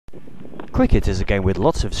Cricket is a game with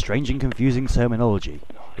lots of strange and confusing terminology.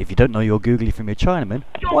 If you don't know your googly from your Chinaman,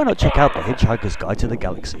 why not check out The Hitchhiker's Guide to the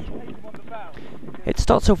Galaxy? It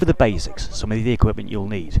starts off with the basics, some of the equipment you'll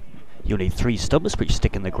need. You'll need 3 stumps which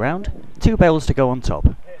stick in the ground, 2 barrels to go on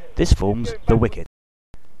top. This forms the wicket.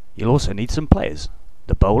 You'll also need some players.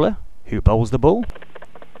 The bowler, who bowls the ball.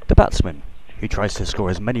 The batsman, who tries to score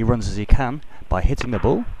as many runs as he can by hitting the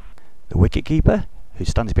ball. The wicket-keeper, who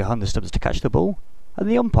stands behind the stumps to catch the ball. And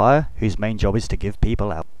the umpire, whose main job is to give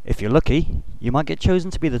people out. If you're lucky, you might get chosen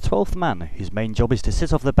to be the 12th man, whose main job is to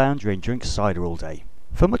sit off the boundary and drink cider all day.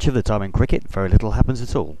 For much of the time in cricket, very little happens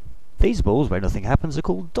at all. These balls where nothing happens are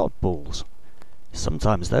called dot balls.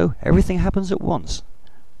 Sometimes though, everything happens at once.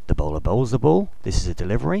 The bowler bowls the ball, this is a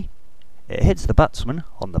delivery. It hits the batsman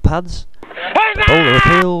on the pads. The bowler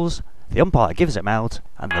appeals, the umpire gives him out,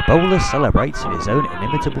 and the bowler celebrates in his own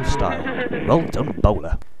inimitable style. Well done,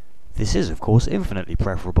 bowler. This is, of course, infinitely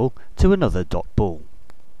preferable to another dot ball.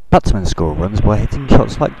 Batsmen score runs by hitting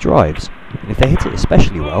shots like drives, and if they hit it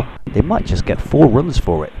especially well, they might just get 4 runs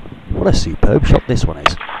for it. What a superb shot this one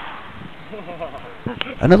is.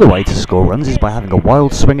 Another way to score runs is by having a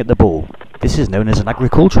wild swing at the ball. This is known as an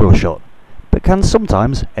agricultural shot, but can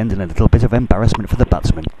sometimes end in a little bit of embarrassment for the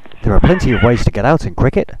batsman. There are plenty of ways to get out in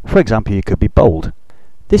cricket. For example, you could be bowled.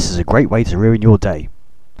 This is a great way to ruin your day.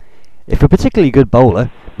 If a particularly good bowler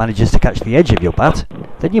manages to catch the edge of your bat,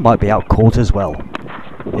 then you might be out caught as well.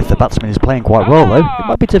 If the batsman is playing quite well though, it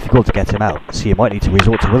might be difficult to get him out, so you might need to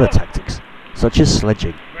resort to other tactics, such as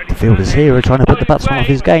sledging. The fielders here are trying to put the batsman off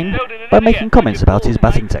his game by making comments about his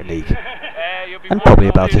batting technique, and probably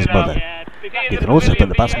about his mother. You can also put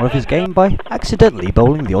the batsman off his game by accidentally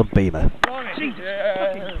bowling the odd beamer.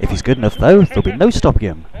 If he's good enough though, there'll be no stopping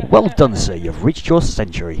him. Well done sir, you've reached your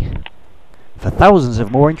century. For thousands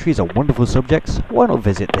of more entries on wonderful subjects, why not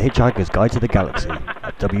visit The Hitchhiker's Guide to the Galaxy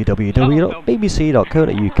at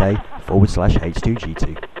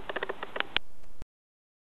www.bbc.co.uk/H2G2.